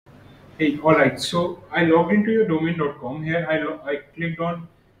Hey, all right. So I logged into your domain.com. Here I clicked on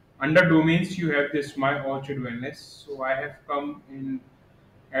under domains. You have this My Orchard Wellness. So I have come in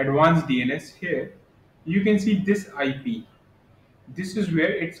advanced DNS. Here you can see this IP. This is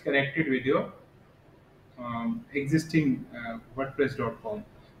where it's connected with your existing WordPress.com.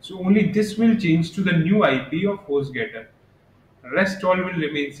 So only this will change to the new IP of HostGator. Rest all will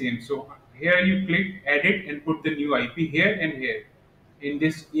remain same. So here you click edit and put the new IP here and here in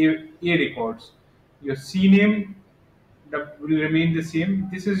this A records. Your CNAME will remain the same.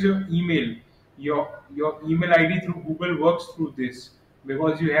 This is your email. Your email ID through Google works through this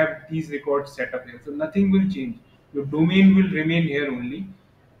because you have these records set up here. So nothing will change. Your domain will remain here only.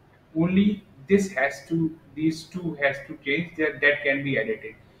 Only this has to these two has to change that can be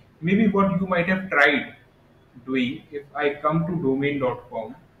edited. Maybe what you might have tried doing if I come to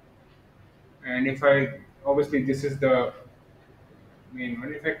domain.com and if I obviously this is the main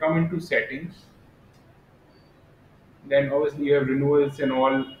one. If I come into settings, then obviously you have renewals and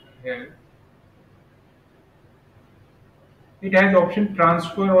all here. It has option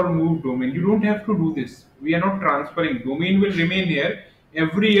transfer or move domain. You don't have to do this. We are not transferring. Domain will remain here.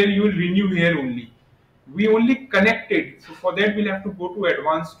 Every year you will renew here only. We only connect it. So for that we'll have to go to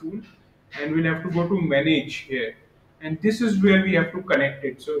advanced tool and we'll have to go to manage here. And this is where we have to connect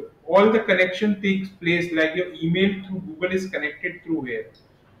it. So all the connection takes place like your email through Google is connected through here.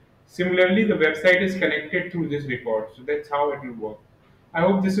 Similarly, the website is connected through this record. So that's how it will work. I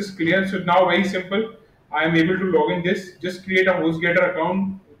hope this is clear. So now very simple. I am able to log in this. Just create a HostGator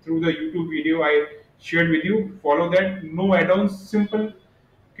account through the YouTube video I shared with you. Follow that. No add-ons. Simple.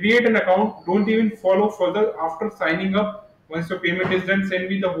 Create an account. Don't even follow further after signing up. Once your payment is done, send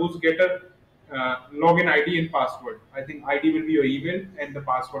me the HostGator login ID and password. I think ID will be your email and the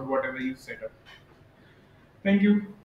password, whatever you set up. Thank you.